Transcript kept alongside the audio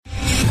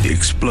The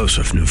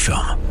explosive new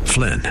film,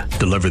 Flynn,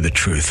 deliver the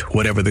truth,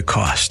 whatever the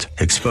cost,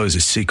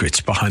 exposes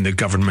secrets behind the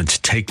government's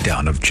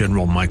takedown of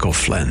General Michael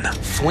Flynn.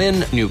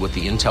 Flynn knew what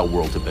the intel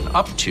world had been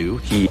up to.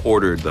 He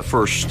ordered the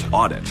first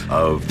audit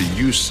of the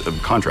use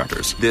of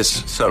contractors.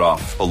 This set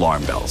off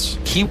alarm bells.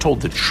 He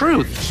told the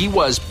truth. He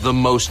was the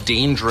most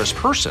dangerous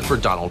person for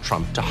Donald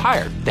Trump to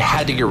hire. They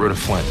had to get rid of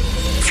Flynn.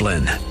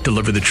 Flynn,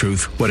 deliver the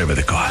truth, whatever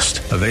the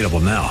cost. Available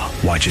now.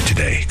 Watch it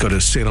today. Go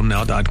to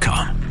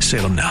salemnow.com.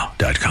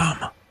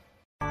 salemnow.com.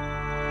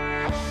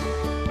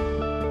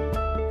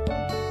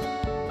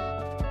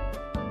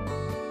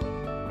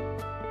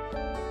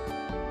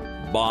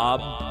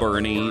 Bob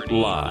Burney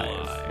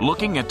Live.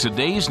 Looking at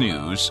today's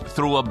news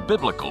through a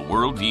biblical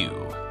worldview.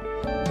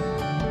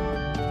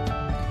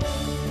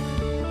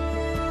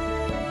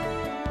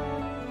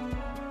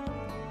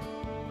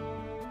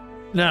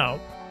 Now,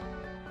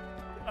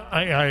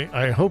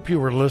 I hope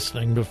you were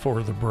listening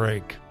before the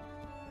break.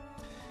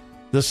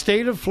 The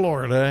state of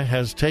Florida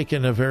has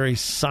taken a very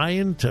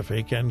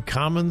scientific and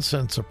common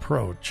sense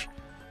approach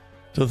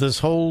to this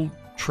whole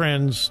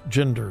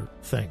transgender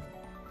thing.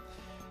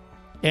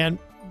 And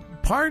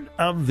part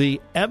of the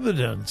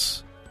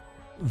evidence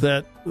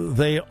that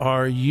they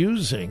are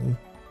using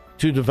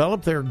to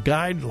develop their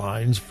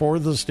guidelines for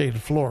the state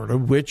of Florida,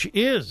 which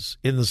is,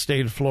 in the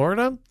state of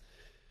Florida,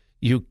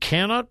 you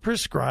cannot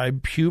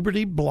prescribe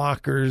puberty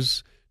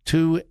blockers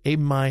to a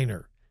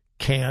minor.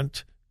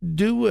 Can't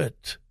do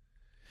it.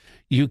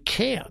 You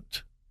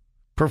can't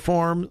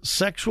perform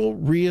sexual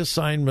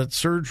reassignment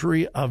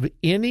surgery of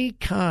any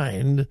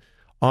kind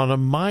on a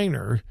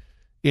minor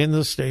in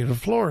the state of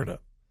Florida.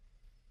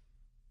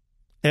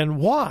 And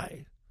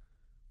why?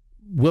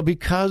 Well,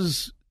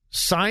 because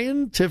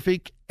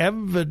scientific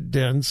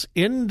evidence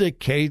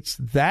indicates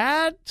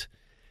that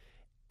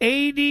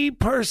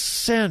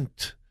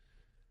 80%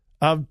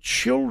 of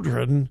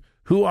children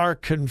who are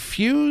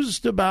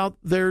confused about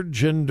their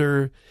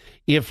gender,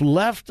 if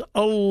left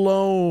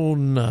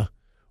alone,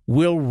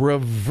 will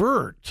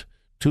revert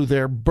to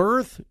their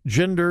birth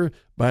gender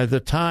by the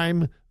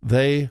time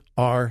they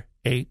are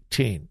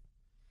 18.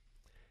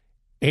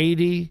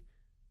 80%.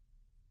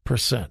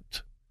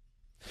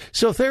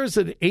 So if there's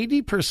an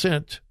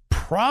 80%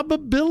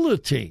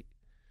 probability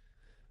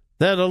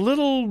that a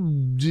little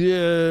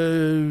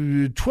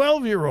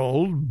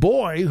 12-year-old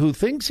boy who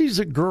thinks he's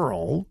a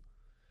girl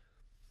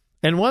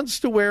and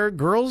wants to wear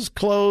girls'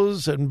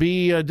 clothes and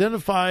be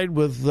identified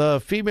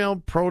with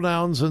female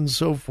pronouns and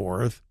so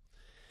forth,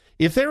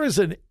 if there is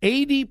an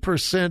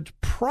 80%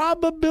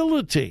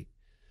 probability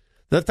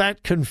that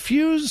that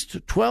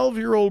confused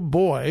 12-year-old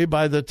boy,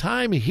 by the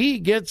time he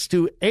gets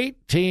to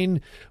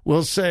 18,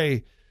 will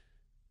say,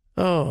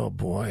 oh,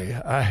 boy,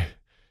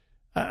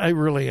 I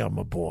really am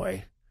a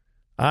boy.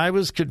 I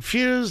was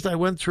confused. I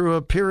went through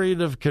a period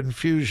of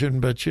confusion,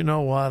 but you know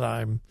what?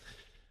 I'm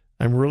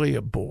really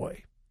a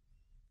boy.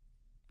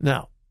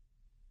 Now,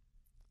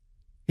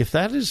 if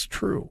that is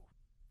true,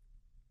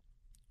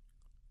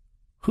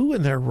 who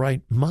in their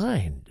right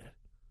mind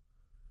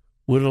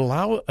would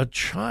allow a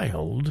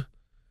child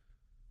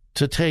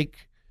to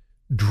take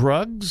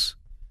drugs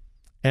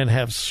and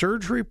have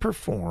surgery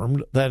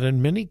performed that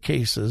in many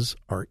cases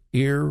are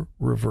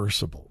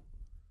irreversible,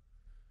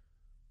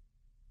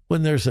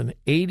 when there's an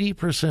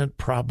 80%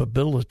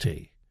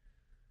 probability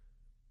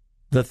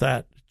that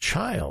that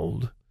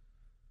child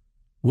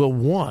will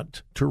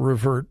want to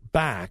revert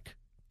back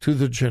to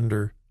the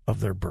gender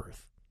of their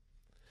birth?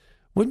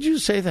 Wouldn't you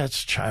say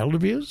that's child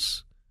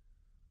abuse?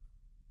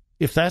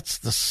 If that's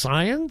the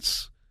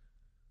science,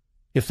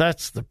 if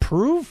that's the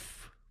proof?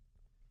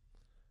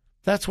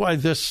 That's why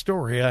this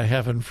story I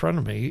have in front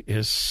of me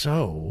is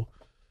so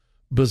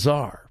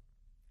bizarre.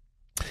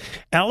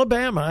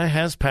 Alabama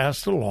has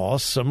passed a law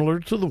similar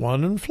to the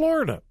one in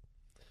Florida.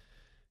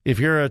 If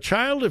you're a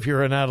child, if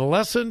you're an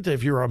adolescent,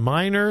 if you're a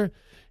minor,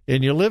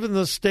 and you live in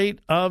the state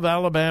of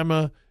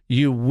Alabama,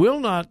 you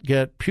will not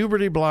get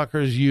puberty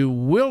blockers. You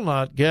will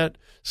not get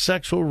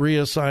sexual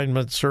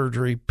reassignment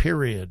surgery,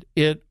 period.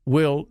 It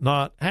will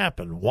not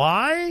happen.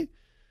 Why?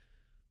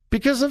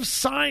 Because of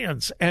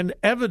science and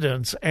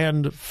evidence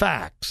and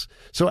facts.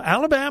 So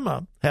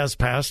Alabama has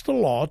passed a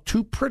law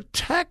to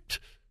protect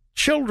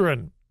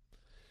children.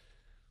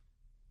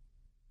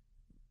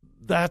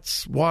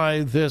 That's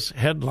why this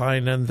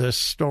headline and this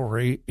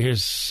story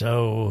is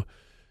so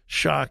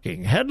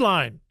shocking.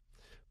 Headline: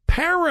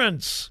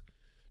 Parents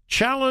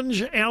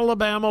challenge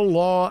Alabama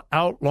law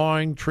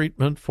outlawing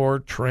treatment for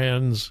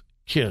trans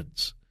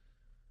kids.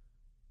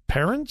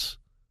 Parents?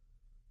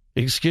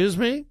 Excuse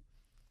me?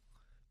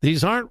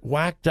 These aren't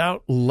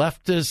whacked-out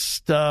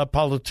leftist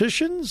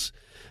politicians.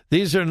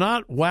 These are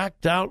not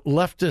whacked-out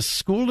leftist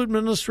school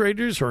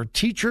administrators or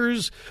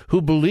teachers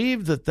who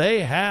believe that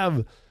they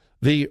have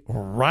the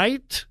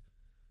right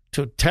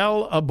to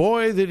tell a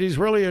boy that he's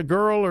really a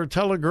girl or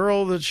tell a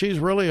girl that she's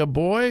really a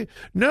boy.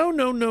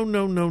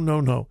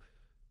 No.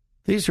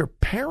 These are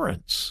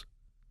parents.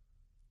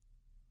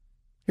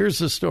 Here's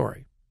the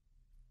story.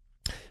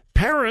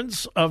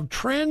 Parents of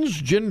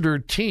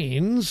transgender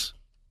teens,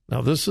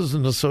 now this is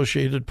an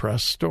Associated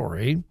Press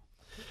story,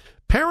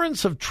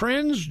 Parents of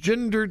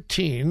transgender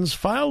teens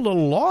filed a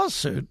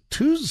lawsuit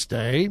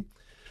Tuesday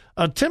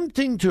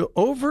attempting to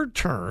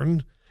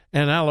overturn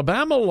an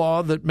Alabama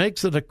law that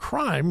makes it a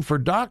crime for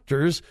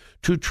doctors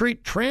to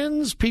treat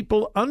trans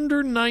people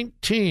under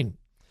 19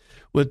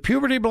 with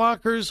puberty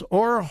blockers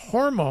or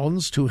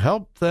hormones to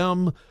help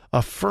them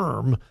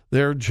affirm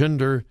their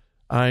gender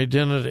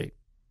identity.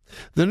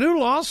 The new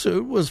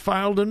lawsuit was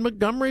filed in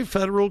Montgomery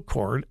Federal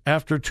Court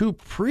after 2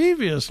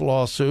 previous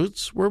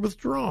lawsuits were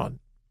withdrawn.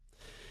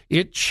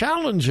 It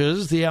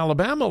challenges the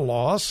Alabama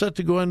law set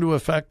to go into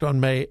effect on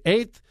May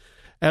 8th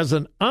as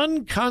an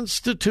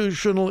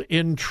unconstitutional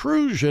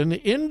intrusion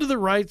into the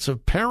rights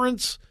of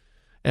parents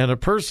and a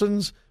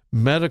person's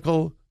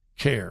medical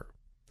care.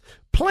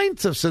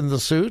 Plaintiffs in the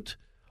suit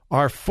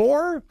are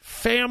 4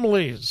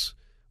 families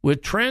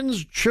with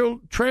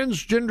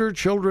transgender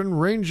children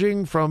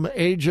ranging from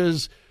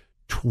ages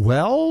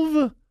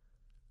 12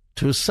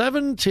 to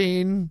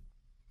 17.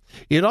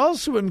 It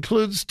also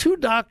includes 2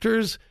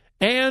 doctors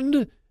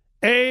and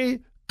a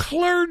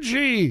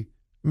clergy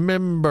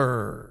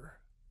member.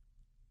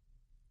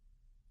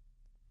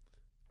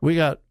 We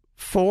got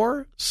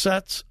 4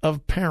 sets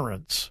of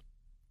parents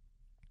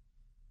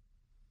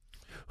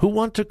who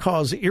want to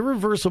cause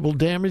irreversible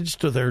damage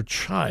to their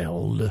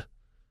child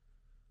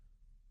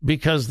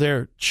because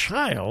their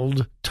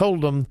child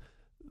told them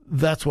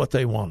that's what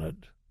they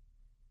wanted.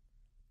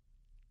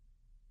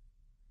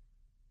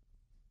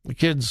 The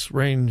kids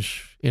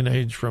range in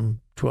age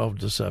from 12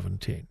 to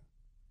 17.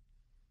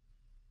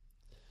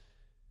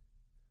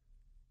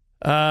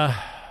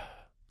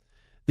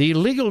 The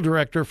legal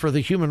director for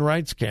the Human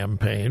Rights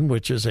Campaign,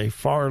 which is a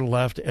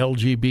far-left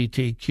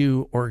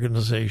LGBTQ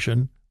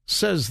organization,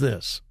 says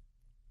this: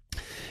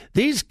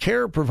 these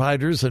care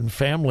providers and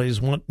families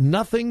want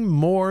nothing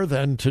more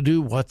than to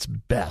do what's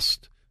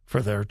best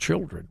for their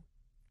children.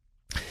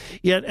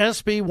 Yet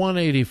SB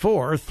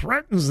 184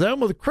 threatens them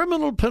with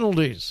criminal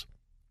penalties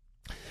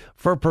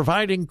for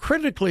providing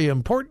critically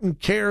important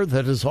care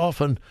that is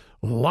often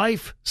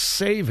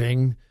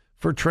life-saving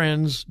for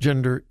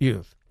transgender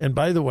youth. And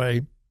by the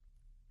way,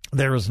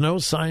 there is no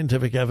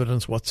scientific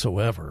evidence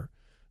whatsoever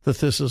that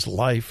this is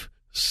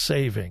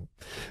life-saving.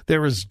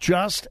 There is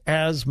just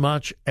as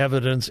much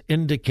evidence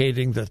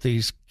indicating that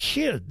these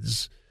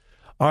kids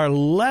are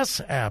less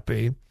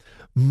happy,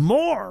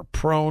 more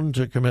prone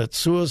to commit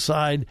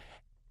suicide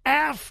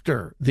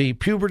after the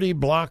puberty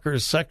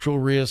blockers, sexual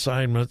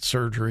reassignment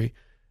surgery,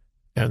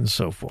 and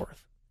so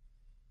forth.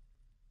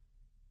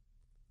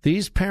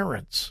 These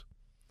parents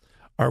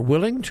are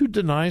willing to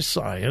deny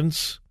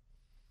science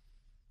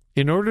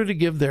in order to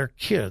give their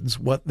kids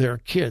what their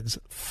kids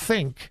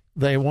think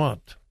they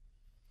want.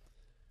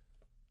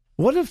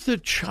 What if the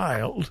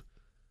child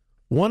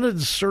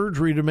wanted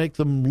surgery to make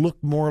them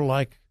look more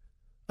like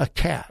a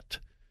cat?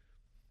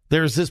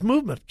 There's this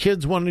movement,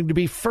 kids wanting to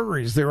be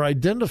furries. They're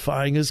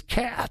identifying as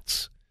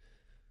cats.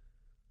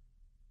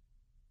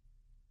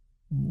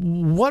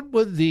 What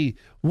would the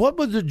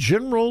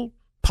general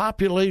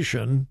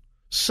population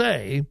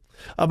say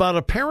about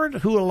a parent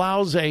who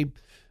allows a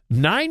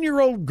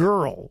 9-year-old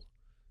girl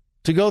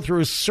to go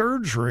through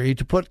surgery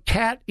to put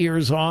cat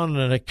ears on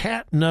and a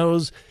cat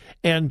nose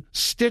and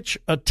stitch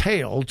a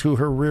tail to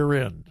her rear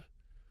end?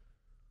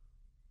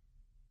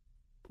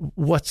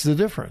 What's the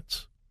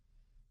difference?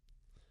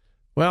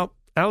 Well,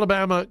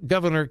 Alabama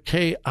Governor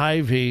Kay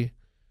Ivey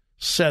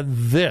said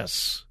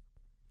this: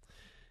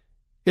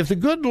 if the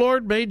good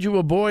Lord made you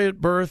a boy at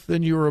birth,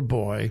 then you're a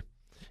boy.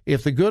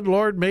 If the good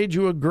Lord made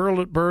you a girl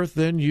at birth,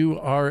 then you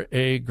are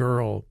a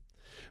girl.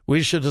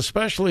 We should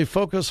especially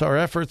focus our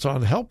efforts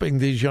on helping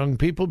these young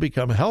people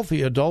become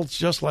healthy adults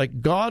just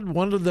like God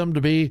wanted them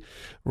to be,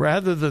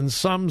 rather than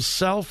some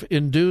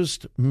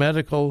self-induced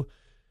medical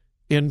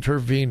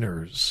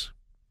interveners.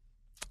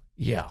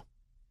 Yeah.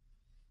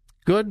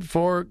 Good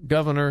for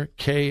Governor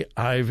Kay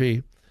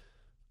Ivey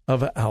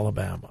of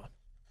Alabama.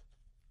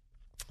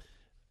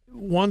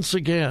 Once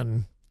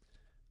again,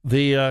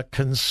 the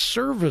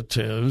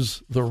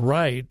conservatives, the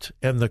right,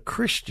 and the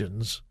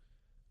Christians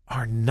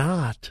are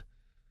not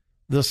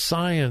the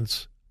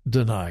science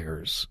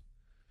deniers.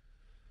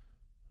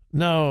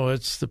 No,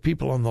 it's the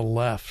people on the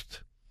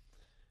left.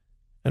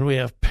 And we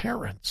have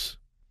parents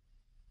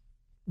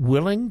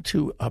willing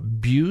to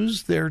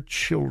abuse their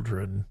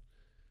children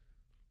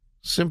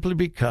simply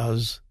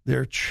because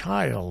their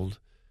child,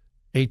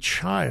 a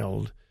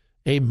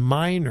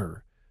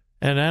minor,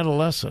 an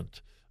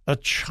adolescent, a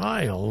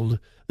child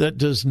that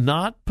does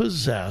not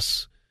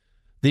possess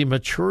the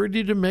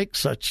maturity to make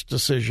such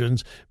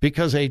decisions,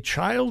 because a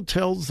child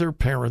tells their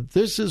parent,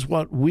 this is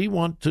what we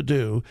want to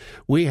do.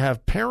 We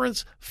have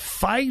parents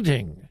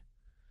fighting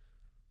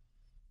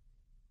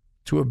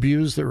to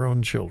abuse their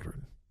own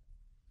children.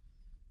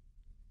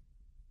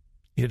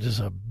 It is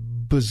a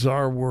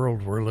bizarre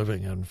world we're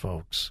living in,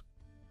 folks.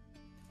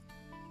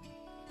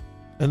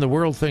 And the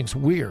world thinks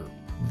we're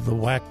the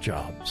whack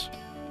jobs.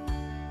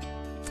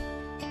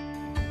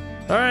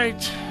 All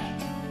right.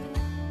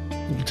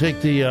 We'll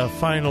take the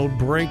final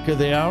break of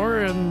the hour,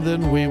 and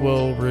then we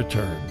will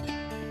return.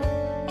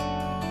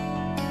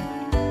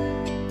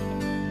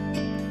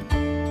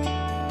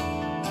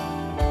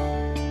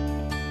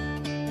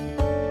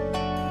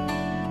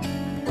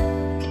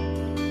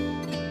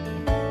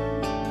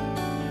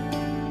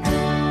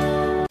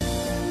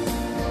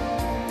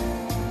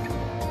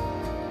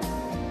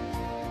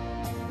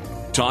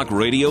 Talk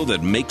radio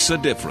that makes a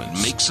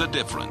difference. Makes a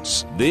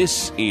difference.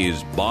 This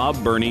is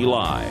Bob Burney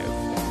Live.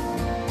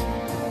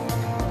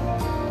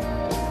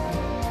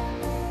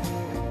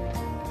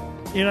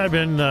 You know, I've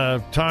been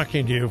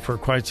talking to you for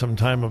quite some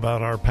time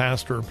about our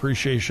Pastor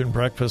Appreciation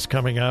Breakfast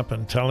coming up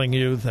and telling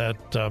you that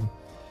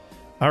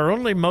our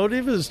only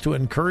motive is to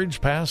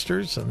encourage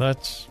pastors, and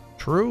that's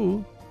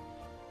true.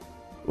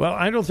 Well,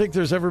 I don't think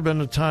there's ever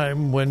been a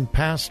time when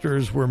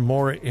pastors were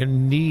more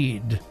in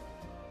need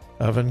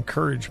of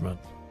encouragement.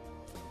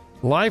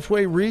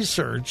 Lifeway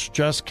Research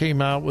just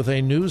came out with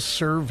a new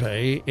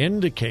survey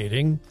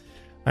indicating,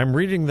 I'm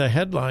reading the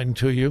headline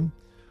to you,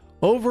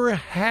 over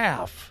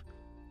half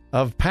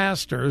of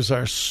pastors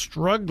are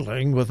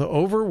struggling with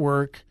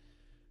overwork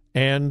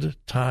and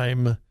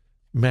time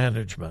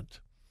management.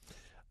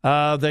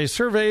 They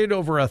surveyed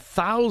over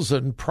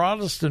 1,000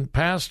 Protestant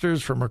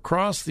pastors from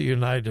across the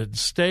United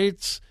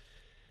States,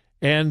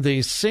 and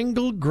the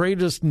single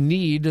greatest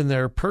need in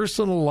their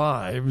personal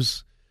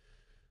lives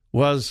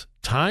was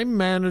time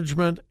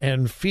management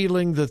and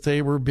feeling that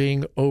they were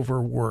being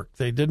overworked.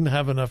 They didn't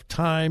have enough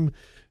time.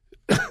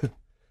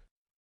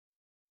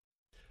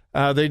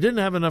 They didn't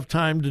have enough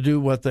time to do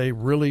what they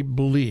really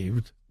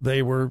believed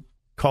they were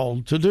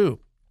called to do.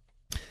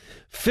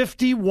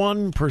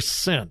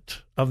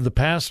 51% of the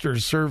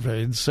pastors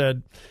surveyed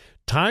said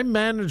time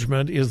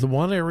management is the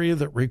one area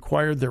that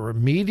required their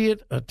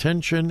immediate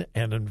attention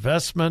and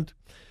investment.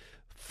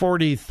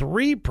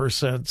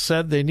 43%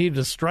 said they need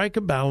to strike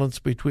a balance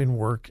between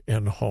work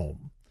and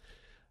home.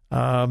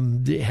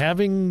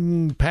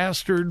 Having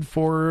pastored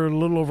for a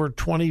little over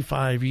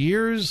 25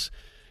 years,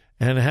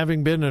 and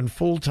having been in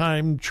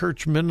full-time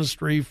church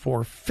ministry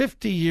for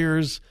 50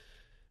 years,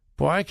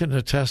 boy, I can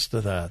attest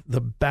to that, the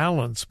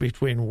balance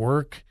between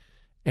work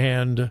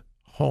and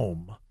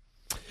home.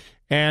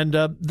 And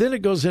then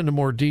it goes into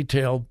more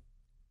detail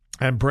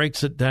and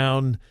breaks it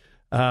down,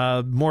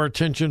 more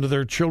attention to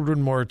their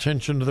children, more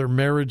attention to their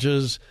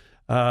marriages,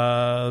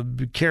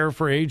 care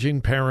for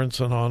aging parents,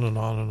 and on and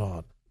on and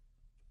on.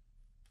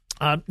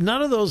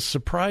 None of those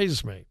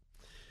surprised me.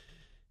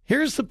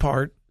 Here's the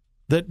part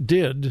that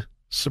did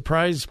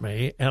surprised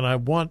me, and I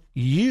want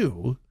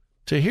you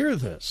to hear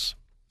this.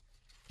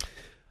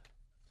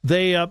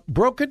 They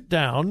broke it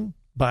down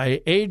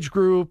by age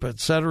group, et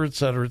cetera, et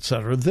cetera, et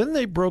cetera. Then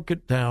they broke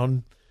it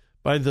down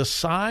by the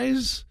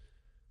size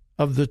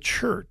of the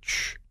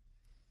church.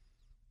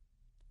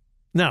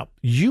 Now,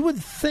 you would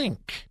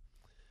think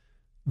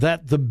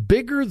that the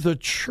bigger the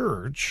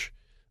church,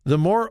 the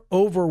more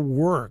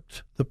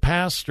overworked the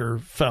pastor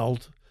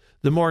felt,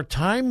 the more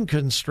time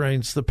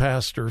constraints the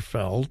pastor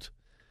felt.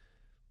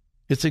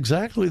 It's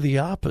exactly the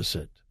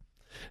opposite.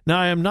 Now,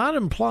 I am not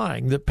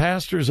implying that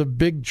pastors of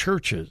big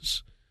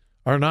churches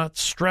are not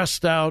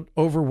stressed out,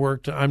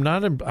 overworked. I'm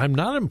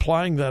not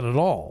implying that at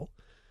all.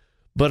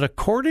 But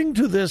according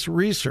to this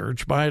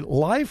research by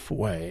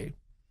Lifeway,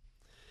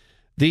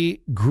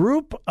 the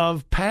group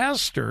of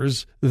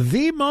pastors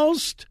the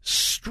most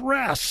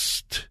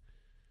stressed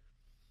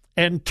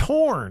and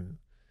torn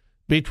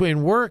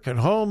between work and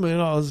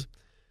home,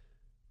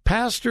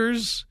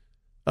 pastors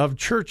of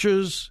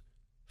churches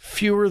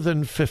fewer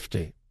than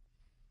 50.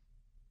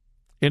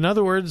 In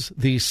other words,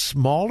 the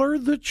smaller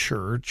the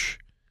church,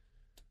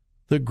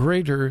 the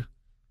greater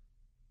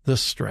the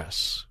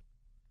stress.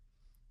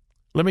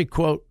 Let me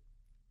quote,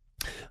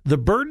 "The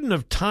burden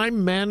of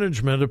time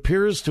management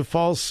appears to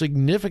fall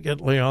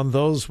significantly on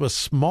those with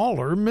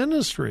smaller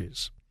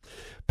ministries.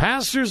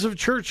 Pastors of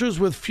churches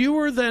with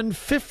fewer than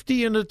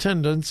 50 in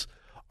attendance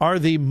are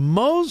the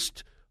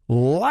most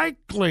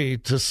likely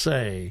to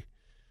say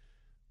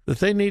that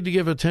they need to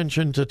give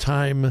attention to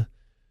time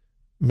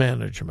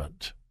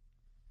management."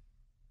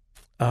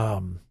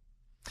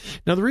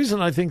 Now, the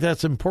reason I think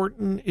that's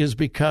important is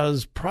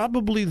because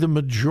probably the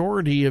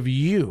majority of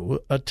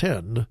you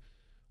attend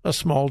a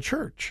small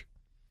church.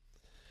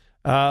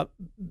 A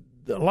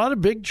lot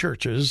of big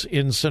churches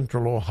in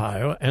Central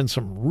Ohio and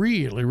some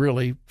really,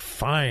 really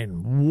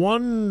fine,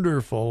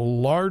 wonderful,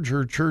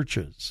 larger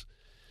churches.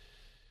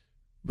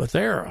 But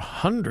there are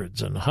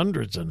hundreds and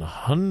hundreds and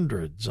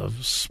hundreds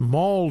of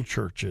small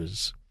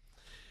churches.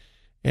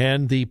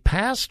 And the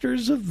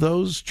pastors of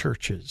those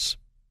churches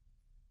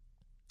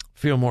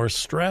feel more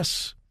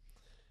stress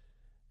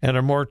and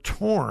are more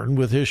torn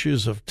with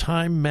issues of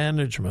time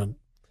management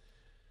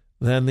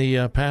than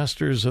the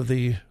pastors of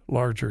the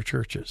larger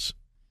churches.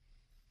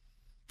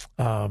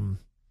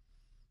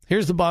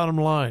 Here's the bottom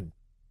line.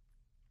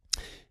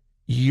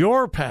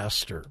 Your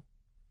pastor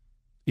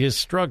is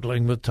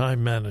struggling with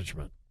time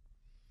management.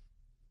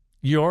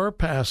 Your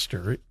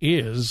pastor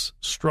is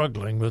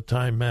struggling with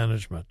time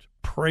management.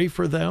 Pray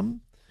for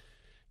them,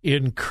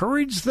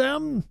 encourage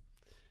them,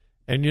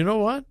 and you know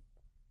what?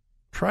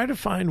 Try to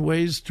find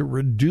ways to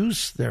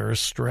reduce their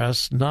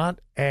stress, not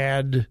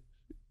add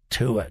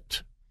to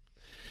it.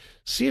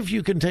 See if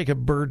you can take a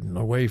burden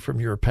away from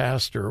your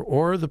pastor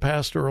or the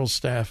pastoral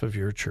staff of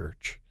your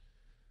church.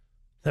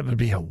 That would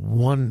be a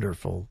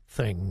wonderful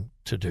thing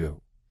to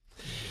do.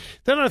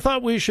 Then I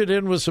thought we should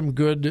end with some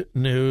good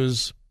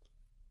news.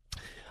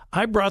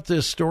 I brought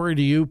this story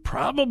to you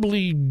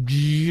probably 2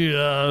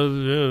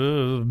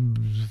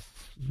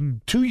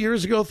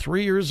 years ago,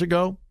 3 years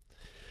ago.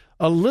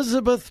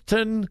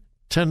 Elizabethton,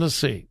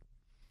 Tennessee.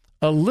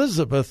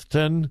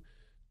 Elizabethton,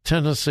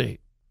 Tennessee.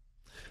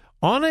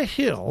 On a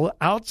hill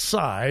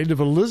outside of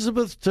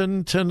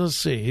Elizabethton,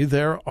 Tennessee,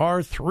 there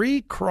are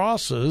 3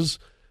 crosses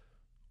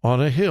on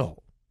a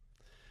hill.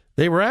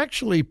 They were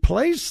actually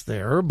placed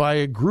there by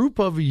a group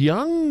of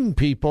young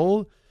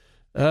people,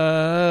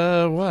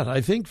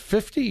 I think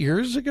 50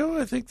 years ago,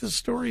 I think the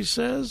story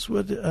says.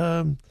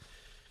 I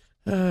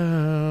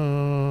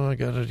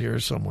got it here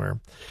somewhere.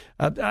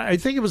 I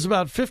think it was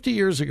about 50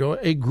 years ago,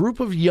 a group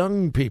of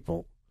young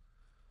people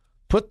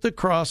put the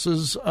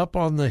crosses up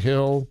on the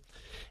hill,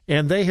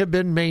 and they have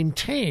been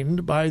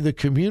maintained by the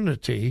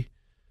community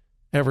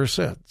ever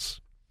since.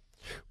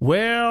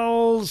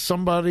 Well,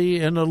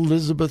 somebody in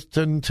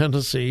Elizabethton,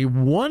 Tennessee,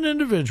 one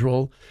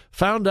individual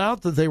found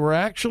out that they were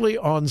actually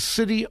on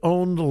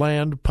city-owned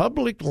land,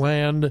 public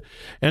land,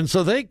 and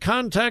so they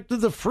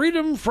contacted the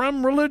Freedom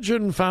from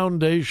Religion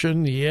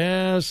Foundation,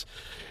 yes,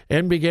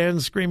 and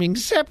began screaming,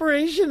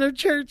 separation of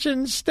church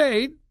and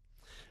state.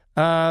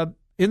 In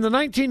the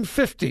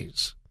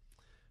 1950s,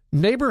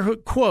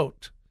 neighborhood,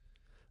 quote,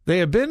 they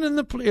have been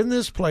in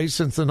this place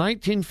since the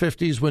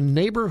 1950s when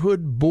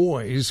neighborhood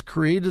boys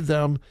created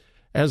them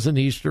as an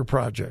Easter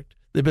project.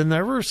 They've been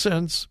there ever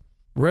since.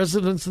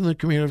 Residents in the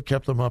community have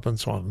kept them up, and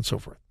so on and so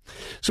forth.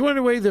 So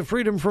anyway, the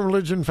Freedom from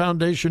Religion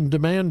Foundation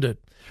demanded,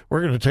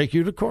 we're going to take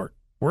you to court.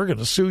 We're going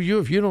to sue you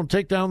if you don't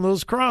take down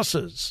those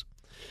crosses.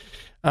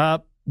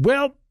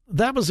 Well,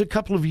 that was a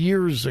couple of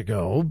years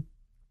ago,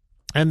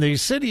 and the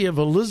city of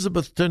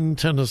Elizabethton,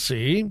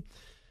 Tennessee,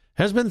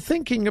 has been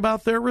thinking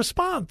about their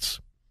response.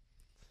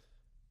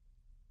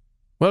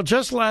 Well,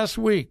 just last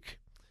week,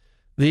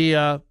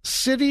 the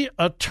city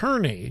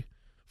attorney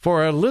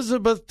for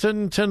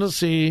Elizabethton,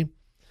 Tennessee,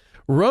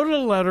 wrote a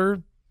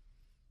letter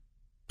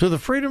to the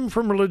Freedom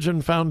from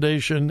Religion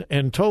Foundation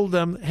and told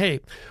them, hey,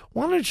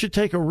 why don't you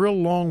take a real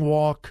long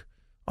walk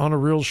on a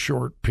real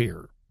short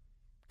pier?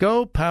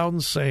 Go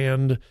pound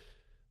sand.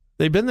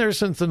 They've been there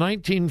since the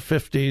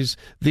 1950s.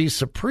 The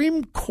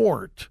Supreme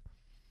Court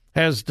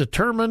has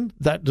determined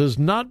that does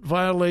not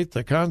violate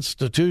the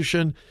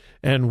Constitution,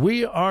 and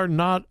we are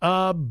not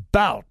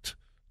about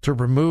to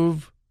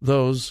remove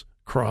those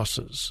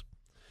crosses.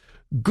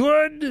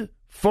 Good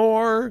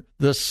for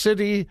the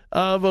city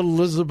of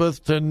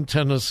Elizabethton,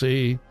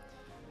 Tennessee.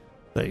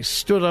 They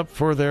stood up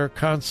for their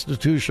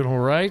constitutional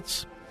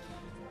rights.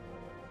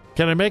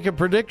 Can I make a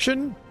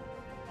prediction?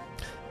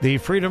 The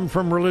Freedom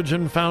from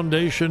Religion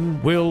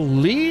Foundation will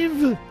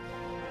leave,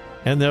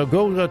 and they'll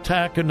go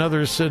attack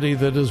another city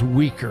that is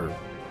weaker.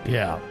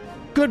 Yeah,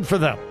 good for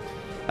them.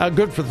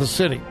 Good for the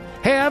city.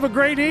 Hey, have a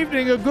great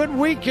evening, a good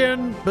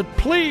weekend, but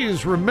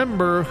please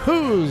remember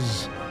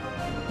whose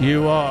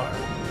you are.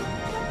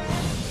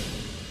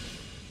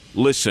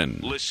 Listen.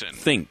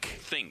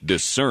 Think.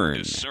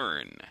 Discern.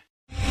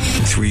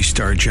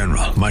 3-star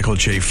General Michael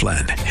J.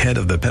 Flynn, head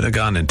of the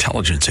Pentagon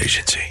Intelligence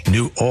Agency,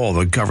 knew all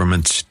the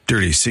government's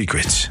dirty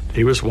secrets.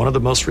 He was one of the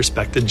most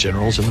respected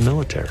generals in the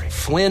military.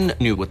 Flynn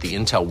knew what the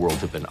intel world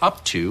had been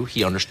up to.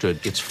 He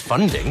understood its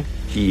funding.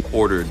 He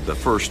ordered the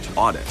first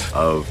audit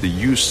of the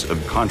use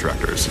of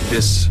contractors.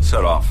 This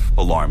set off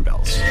alarm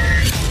bells.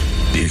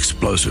 The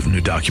explosive new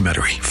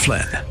documentary,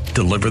 Flynn,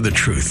 Deliver the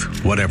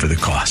Truth, Whatever the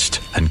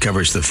Cost,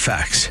 uncovers the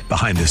facts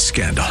behind this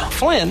scandal.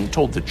 Flynn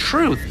told the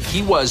truth.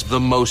 He was the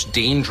most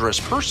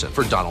dangerous person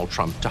for Donald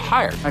Trump to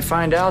hire. I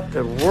find out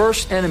the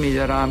worst enemy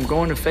that I'm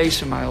going to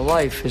face in my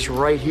life is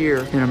right here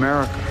in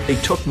America. They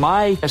took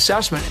my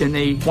assessment and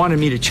they wanted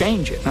me to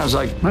change it. And I was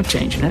like, I'm not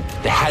changing it.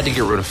 They had to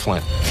get rid of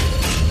Flynn.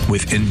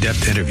 With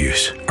in-depth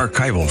interviews,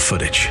 archival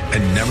footage,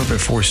 and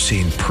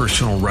never-before-seen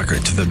personal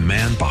records of the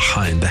man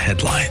behind the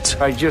headlines.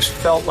 I just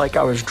felt like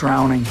I was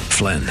drowning.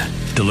 Flynn,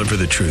 Deliver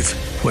the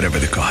Truth, Whatever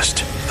the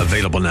Cost.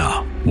 Available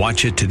now.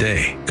 Watch it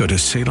today. Go to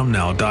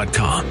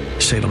salemnow.com.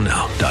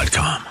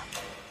 salemnow.com.